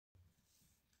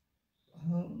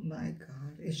my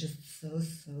God, it's just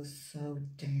so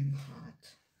damn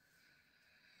hot.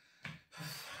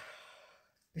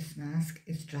 This mask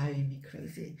is driving me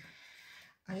crazy.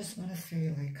 I just want to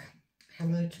say like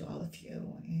hello to all of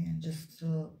you and just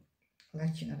to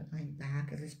let you know that I'm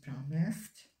back as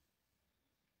promised.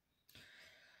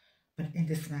 But in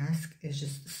this mask is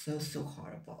just so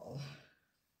horrible.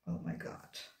 Oh my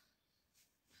God.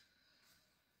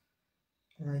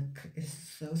 Like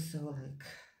it's so like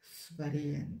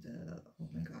sweaty and oh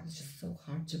my God, it's just so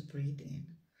hard to breathe in.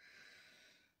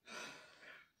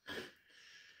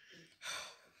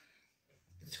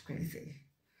 It's crazy.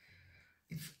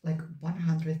 It's like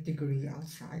 100 degrees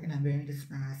outside and I'm wearing this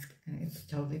mask and it's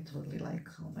totally like,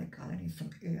 oh my God, I need some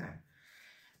air.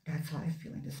 That's how I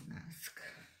feel in this mask.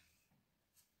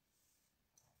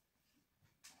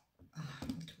 I'll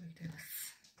do like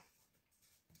this.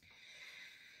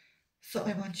 So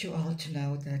I want you all to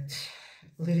know that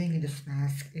living in this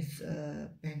mask has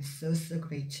been so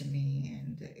great to me,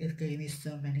 and it gave me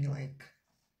so many like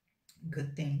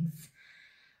good things,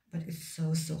 but it's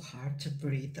so hard to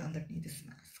breathe underneath this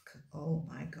mask. Oh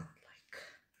my God, like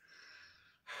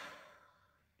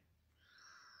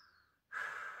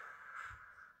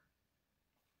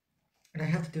and I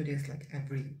have to do this like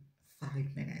every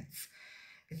 5 minutes.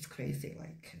 It's crazy,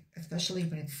 like especially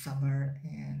when it's summer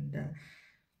and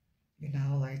you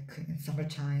know, like in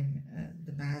summertime,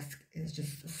 the mask is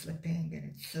just slipping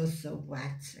and it's so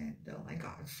wet, and oh my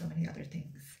God, so many other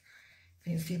things.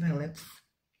 Can you see my lips?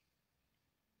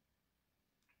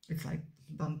 It's like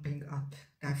bumping up.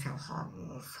 That's how hot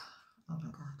it is. Oh my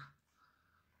God.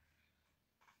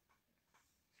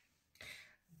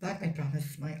 But I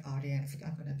promise my audience that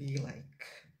I'm gonna be like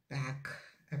back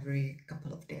every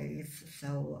couple of days.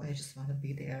 So I just want to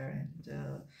be there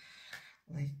and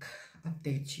like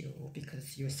update you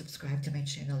because you're subscribed to my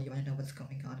channel. You want to know what's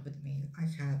going on with me. I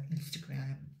have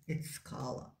Instagram. It's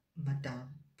called Madame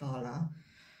Paula.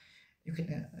 You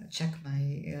can check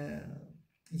my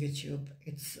YouTube.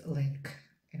 It's a link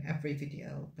in every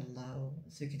video below,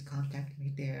 so you can contact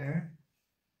me there.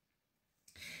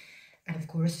 And of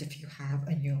course, if you have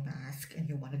a new mask and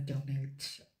you want to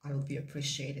donate, I will be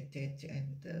appreciated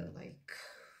and like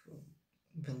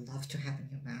will love to have a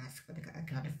new mask, but I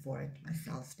cannot afford it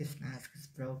myself. This mask is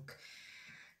broke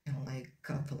in like a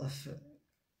couple of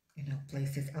you know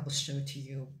places. I will show it to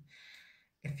you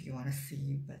if you want to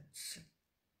see, but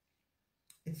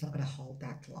it's not gonna hold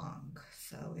that long.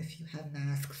 So if you have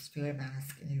masks, spare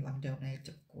mask, and you want to donate,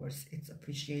 of course, it's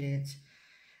appreciated.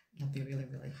 I'll be really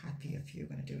happy if you're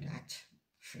gonna do that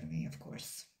for me, of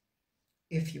course,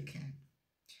 if you can.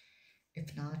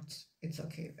 If not, it's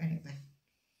okay anyway.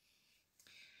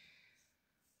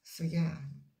 So yeah,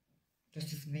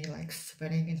 this is me like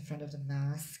sweating in front of the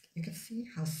mask. You can see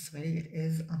how sweaty it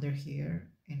is under here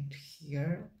and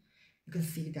here. You can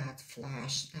see that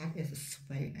flash. That is a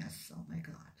sweatiness. Oh my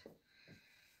God.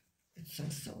 It's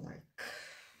so like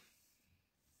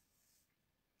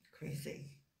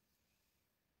crazy.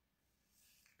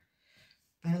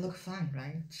 But I look fine,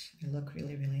 right? I look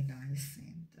really nice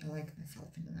and I like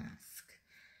myself in the mask.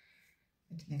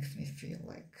 It makes me feel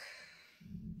like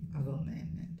a woman,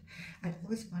 and I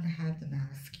always want to have the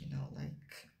mask, you know,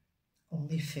 like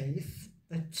only face.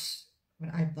 But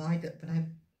when I buy it,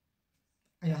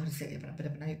 I know how to say it,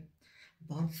 but when I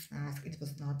bought this mask, it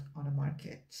was not on the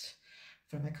market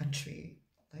for my country.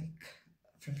 Like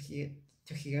from here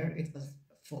to here, it was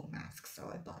full mask, so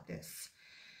I bought this.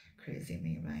 Crazy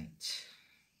me, right?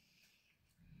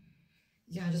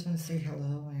 Yeah, I just want to say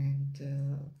hello and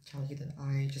tell you that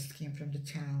I just came from the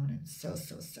town and so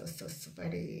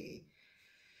sweaty.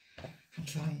 I'm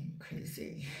trying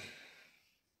crazy.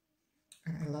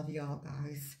 And I love you all,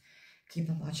 guys. Keep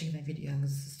on watching my videos,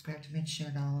 subscribe to my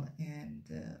channel, and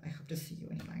I hope to see you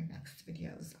in my next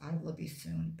videos. I will be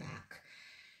soon back.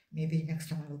 Maybe next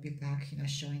time I will be back, you know,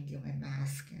 showing you my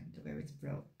mask and where it's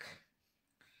broke.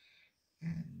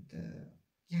 And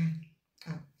yeah,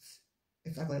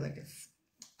 it's ugly like this.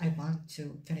 I want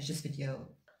to finish this video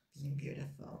being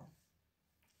beautiful.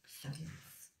 So yeah.